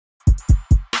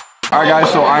All right,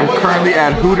 guys, so I'm currently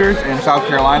at Hooters in South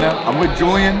Carolina. I'm with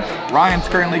Julian. Ryan's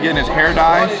currently getting his hair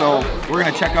dyed, so we're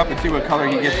gonna check up and see what color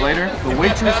he gets later. The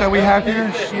waitress that we have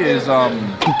here, she is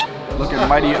looking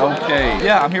mighty okay.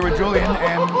 Yeah, I'm here with Julian,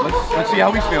 and let's see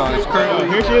how he's feeling. It's currently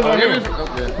here she is.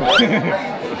 Okay,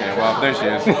 well, there she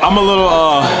is. I'm a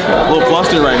little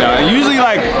flustered right now. And usually,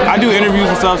 like, I do interviews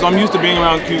and stuff, so I'm used to being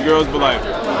around cute girls, but like,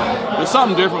 there's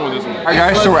something different with this one. All right,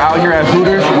 guys, so we're out here at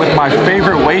Hooters with my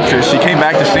favorite waitress. She came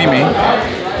back to see me.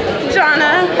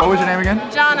 Jonna. What was your name again?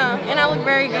 Jonna, and I look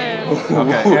very good.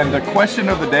 Okay, and the question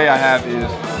of the day I have is,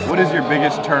 what is your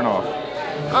biggest turnoff?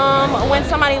 When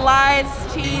somebody lies,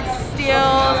 cheats,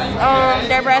 steals,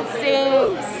 their breath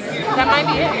stinks. That might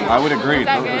be it. I would agree. Is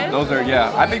that good? Those are,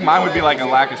 yeah. I think mine would be like a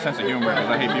lack of sense of humor because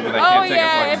I hate people that can't take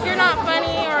a if you're not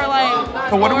funny or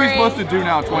like. So what are we supposed to do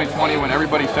now in 2020 when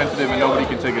everybody's sensitive and nobody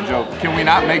can take a joke? Can we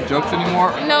not make jokes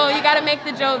anymore? No, you gotta make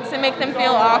the jokes and make them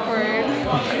feel awkward.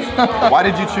 Why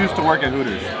did you choose to work at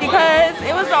Hooters? Because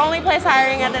it was the only place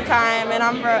hiring at the time, and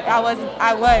I was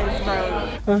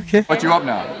broke. Okay. But you up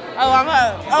now? Oh, I'm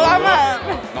up. Oh, I'm up.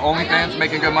 The OnlyFans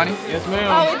making good money? Yes,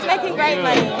 ma'am. Oh, it's making great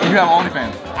money. You have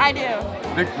OnlyFans? I do.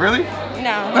 Really?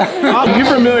 No. You're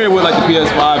familiar with like the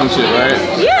PS5 and shit, right?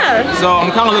 Yeah. So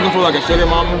I'm kind of looking for like a sugar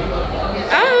mama.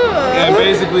 Oh. And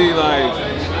basically, like,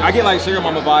 I get like sugar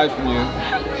mama vibes from you.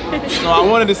 So I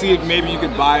wanted to see if maybe you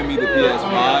could buy me the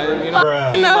PS5, you know?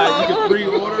 No. Like you could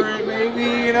pre-order it maybe,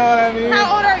 you know what I mean?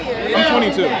 How old are you? I'm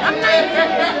 22. I'm 19.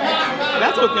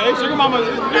 That's okay. Sugar mama, no,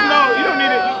 you don't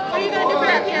need it. What are you gonna do for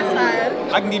that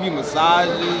PS5? I can give you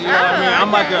massages, you know what I mean?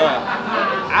 I'm like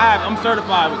I'm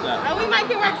certified with that. Oh, we might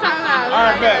can work something out. All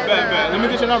right, bet. Let me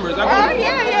get your numbers. Oh,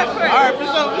 yeah, of course. All right, for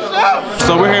sure.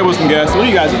 So we're here with some guests. What are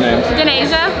you guys' names?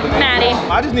 Denasia, Maddie.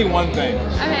 I just need one thing.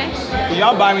 Okay. Can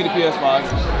y'all buy me the PS5?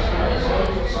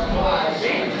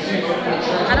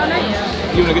 I don't know you.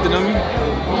 You wanna get to know me?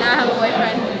 No, I have a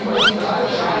boyfriend.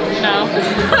 No.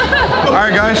 All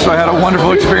right, guys, so I had a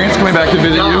wonderful experience coming back to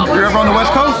visit you. If you're ever on the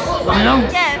West Coast, let me know.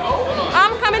 Yes.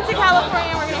 I'm coming to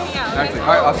California and we're going to hang out. Exactly. All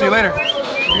right, I'll see you later.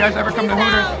 If you guys ever come to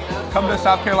Hooters, come to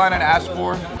South Carolina and ask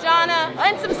for Jonna,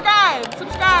 and subscribe.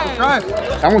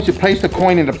 I want you to place the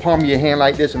coin in the palm of your hand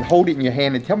like this and hold it in your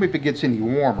hand and tell me if it gets any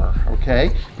warmer,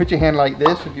 okay? Put your hand like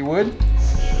this if you would.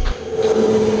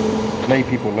 Lay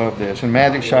people love this. In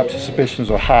magic shops, suspicions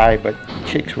are high, but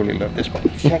chicks really love this.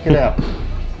 Check it out.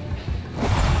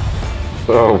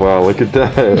 Oh wow, look at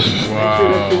that.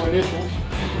 Wow.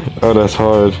 Oh, that's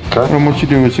hard. And what you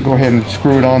do is to go ahead and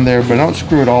screw it on there, but don't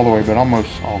screw it all the way, but almost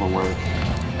all the way.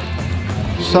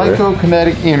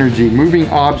 Psychokinetic energy, moving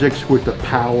objects with the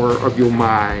power of your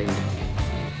mind.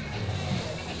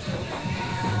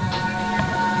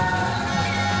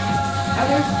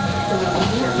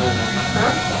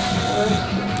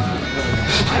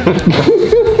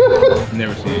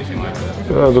 Never seen anything like that.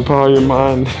 The power of your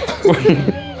mind.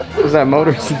 Is that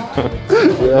motors?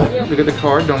 Yeah. Look at the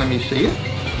card, don't let me see it.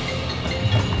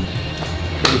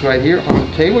 It's right here on the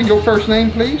table. Your first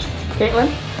name, please? Caitlin.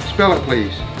 Spell it,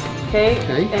 please.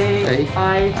 K-A-I-T-O-Y.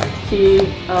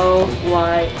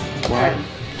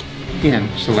 N,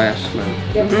 it's the last letter.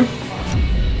 Yep.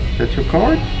 That's your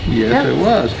card? Yes, it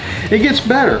was. It gets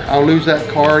better. I'll lose that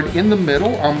card in the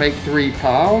middle. I'll make 3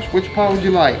 piles. Which pile would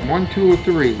you like? 1, 2, or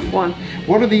 3? 1.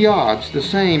 What are the odds? The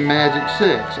same magic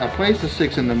 6. I place the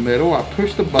 6 in the middle. I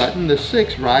push the button. The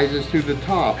 6 rises to the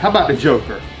top. How about the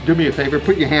Joker? Do me a favor.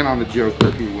 Put your hand on the Joker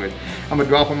if you would. I'm going to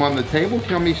drop him on the table.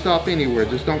 Tell me stop anywhere.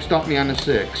 Just don't stop me on the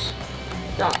 6.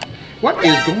 Stop. What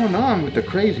is going on with the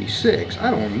crazy 6?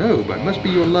 I don't know, but it must be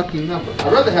your lucky number.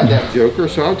 I'd rather have that Joker,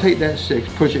 so I'll take that 6,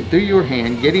 push it through your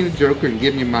hand, getting the Joker and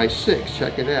giving you my 6.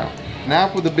 Check it out. Now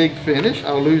for the big finish,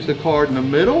 I'll lose the card in the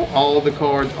middle. All the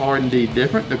cards are indeed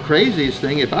different. The craziest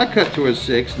thing, if I cut to a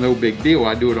 6, no big deal.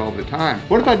 I do it all the time.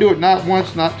 What if I do it not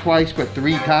once, not twice, but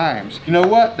 3 times? You know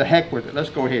what? The heck with it.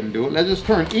 Let's go ahead and do it. Let's just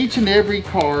turn each and every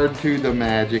card to the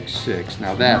magic 6.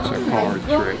 Now that's a card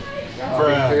trick.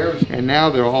 And now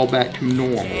they're all back to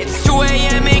normal. It's 2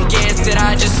 a.m. in Gansett,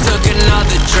 I just took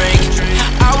another drink.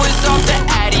 I was off the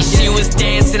Addy, she was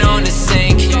dancing on the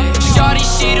sink. Shorty,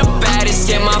 she the baddest,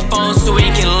 get my phone so we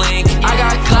can link. I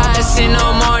got class in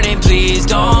the morning, please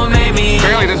don't make me.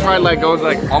 Apparently this ride like goes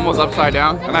like almost upside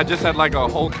down, and I just had like a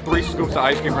whole 3 scoops of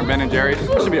ice cream from Ben & Jerry's.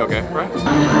 It should be okay, right?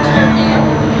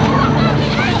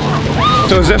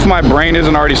 So as if my brain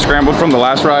isn't already scrambled from the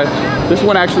last ride, this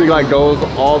one actually like goes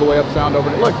all the way uptown over.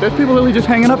 Look, there's people really just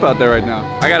hanging up out there right now.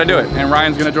 I gotta do it, and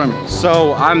Ryan's gonna join me.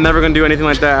 So I'm never gonna do anything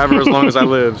like that ever as long as I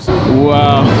live.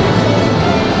 Wow.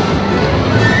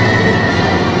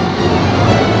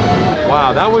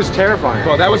 Wow, that was terrifying.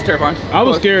 Bro, that was terrifying. I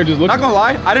was scared just looking. Not gonna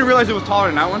lie, I didn't realize it was taller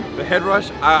than that one. The head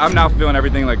rush, I'm now feeling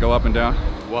everything like go up and down.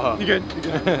 Wow. You good? You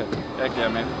good? Heck yeah,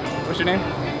 man. What's your name?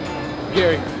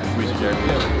 Gary. Nice to meet you, Gary.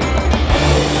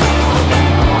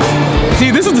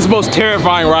 See, this is the most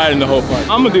terrifying ride in the whole park.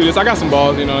 I'm gonna do this. I got some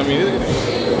balls, you know what I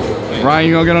mean? Ryan,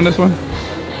 you gonna get on this one?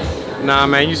 Nah,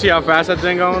 man, you see how fast that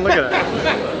thing going? Look at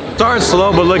that. Starting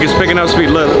slow, but look, it's picking up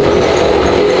speed. Look.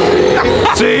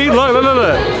 See? Look, look, look,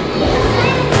 look.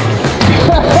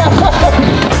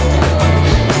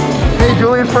 Hey,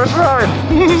 Julian, first ride.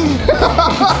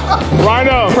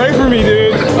 Rhino, pray for me,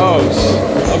 dude. Oh,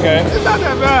 okay. It's not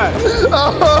that bad.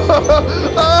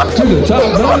 To the top,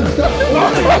 man.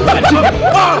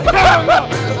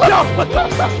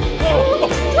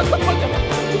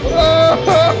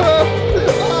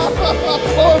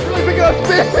 Oh, it's really picking up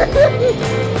speed.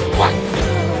 What?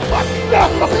 No.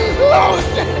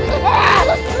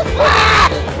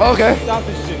 Okay. Stop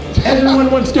this shit. Everyone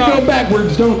wants to go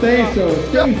backwards, don't they? So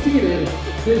stay seated.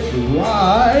 This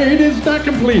ride is not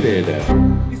completed.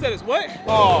 He said it's what?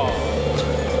 Oh.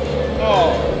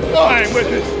 Oh. I ain't with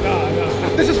this. Nah.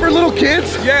 This is for little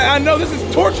kids? Yeah, I know. This is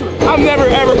torture. I'm never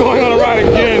ever going on a ride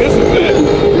again. This is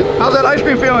it. How's that ice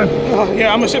cream feeling? Oh,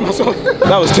 yeah, I'm gonna shit myself.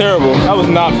 That was terrible. That was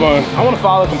not fun. I want to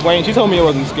file a complaint. She told me it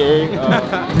wasn't scary.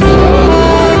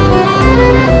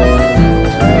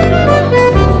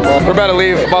 We're about to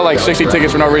leave. I bought like 60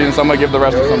 tickets for no reason, so I'm gonna give the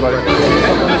rest to somebody. You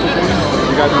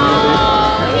guys want to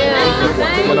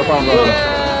leave? No problem, bro.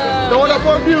 Throwing up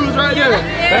more views right there.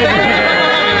 Thank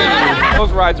you.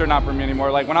 Those rides are not for me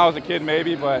anymore. Like when I was a kid,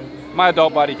 maybe, but my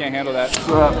adult body can't handle that.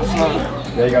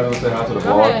 Yeah, you gotta go say hi to the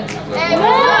vlog. Hey, what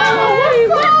are you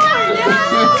going?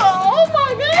 Oh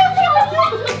my goodness.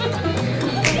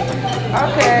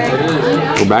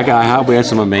 Okay. We're back at IHOP. We had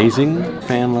some amazing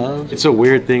fan love. It's a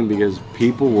weird thing because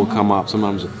people will come up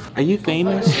sometimes. Are you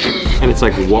famous? And it's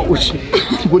like, what would you?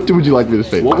 What would you like me to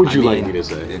say? What would you like me to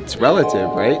say? It's relative,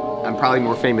 right? I'm probably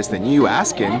more famous than you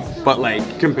asking, but like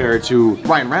Compared to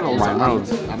Ryan Reynolds,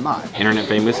 I'm not. internet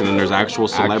famous, and then there's actual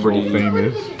celebrity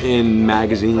famous. in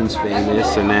magazines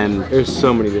famous, and then there's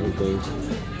so many different things.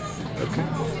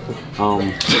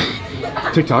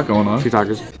 TikTok going on.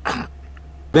 TikTokers.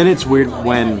 Then it's weird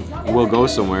when we'll go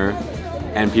somewhere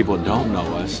and people don't know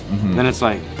us. Then it's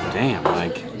like, damn,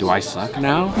 like, do I suck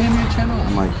now?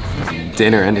 I'm like,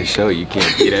 Dinner and a show, you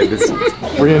can't beat it.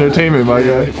 Free entertainment, my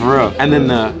guy. for real. And then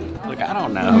like, I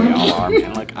don't know who y'all are,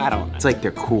 man. Like, I don't know. It's like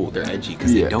they're cool, they're edgy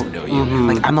because they don't know you.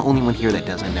 Like I'm the only one here that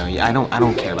doesn't know you. I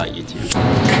don't care about you two.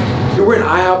 We were in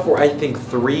IHOP for I think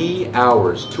 3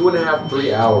 hours, 2.5,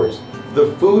 3 hours.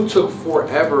 The food took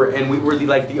forever, and we were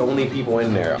like the only people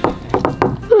in there.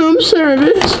 Room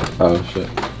service. Oh shit.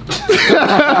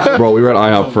 Bro, we were at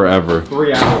IHOP forever.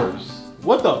 3 hours.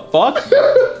 What the fuck?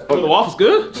 Oh, the waffle's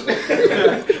good?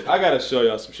 I gotta show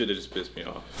y'all some shit that just pissed me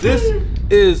off. This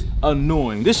is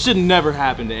annoying. This should never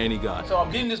happen to any guy. So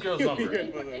I'm getting this girl's number.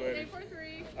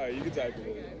 843. Alright, you can type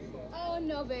it. Oh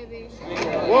no, baby.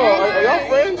 Whoa, are y'all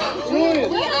friends? We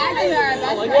actually are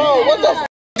best friends. Whoa, what the f?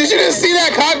 Did you just see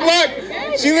that cock block?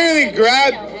 She literally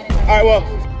grabbed. Alright, well.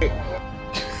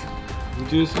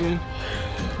 Did you just see it?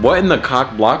 What in the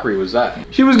cock blockery was that?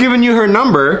 She was giving you her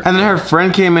number, and then her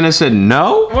friend came in and said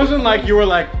no? It wasn't like you were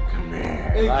like, come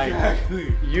here. Exactly.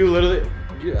 Like, you literally,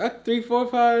 3, 4,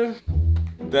 5.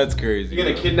 That's crazy. you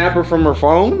gonna kidnap her from her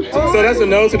phone? So that's a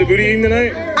no to the booty eating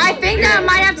tonight? I think that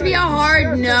might have to be a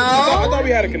hard no. I thought we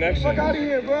had a connection. Fuck out of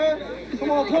here, bro. Come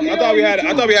on, put me I thought we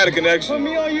had a connection. Put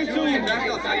me on YouTube.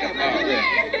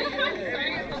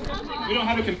 We don't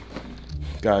have a connection.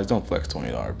 Guys, don't flex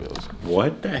 $20 bills.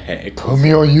 What the heck? Put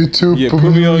me on YouTube. Yeah, put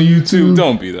me on YouTube.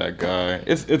 Don't be that guy.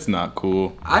 It's not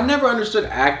cool. I never understood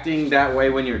acting that way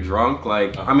when you're drunk.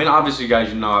 Like, I mean, obviously, guys,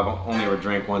 you know I've only ever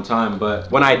drank one time, but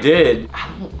when I did,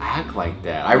 I don't act like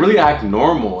that. I really act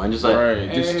normal and just like,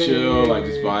 Right, just hey. chill, like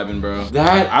just vibing, bro.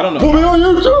 That, I don't know. Put me on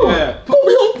YouTube. Yeah. Put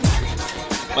me on.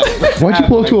 Why'd you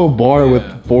pull up to a bar with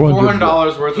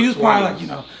 $400? worth He was of probably wine. like, you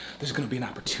know, there's gonna be an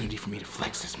opportunity for me to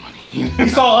flex this money. He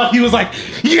saw us, he was like,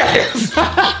 yes!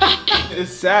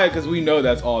 It's sad because we know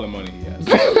that's all the money he has.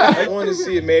 I wanted to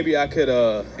see if maybe I could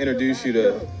introduce you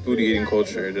to booty eating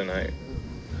culture tonight.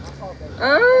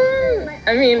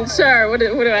 I mean, sure. What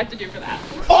do I have to do for that?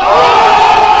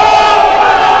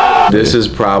 This is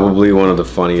probably one of the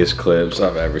funniest clips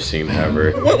I've ever seen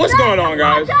ever. What's going on,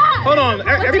 guys? Hold on,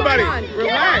 everybody,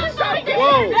 relax.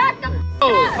 Whoa.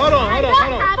 Oh, hold on.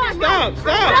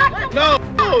 Stop. No.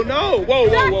 Whoa.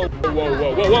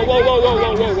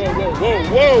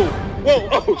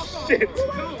 Oh, shit.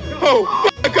 Oh,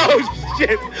 fuck. Oh,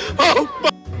 shit. Oh,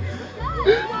 fuck.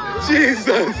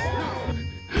 Jesus.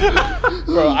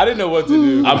 Bro, I didn't know what to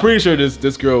do. I'm pretty sure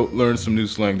this girl learned some new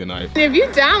slang tonight. If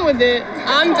you down with it,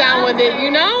 I'm down with it,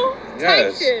 you know?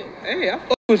 Yes. Type shit. Hey, I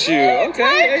fuck with you.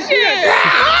 Okay. Type shit.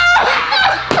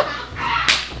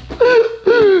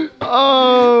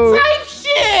 Oh. Type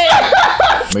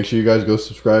shit. Make sure you guys go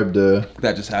subscribe to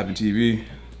That Just Happened TV.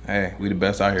 Hey, we the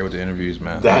best out here with the interviews,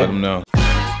 man. Let them know.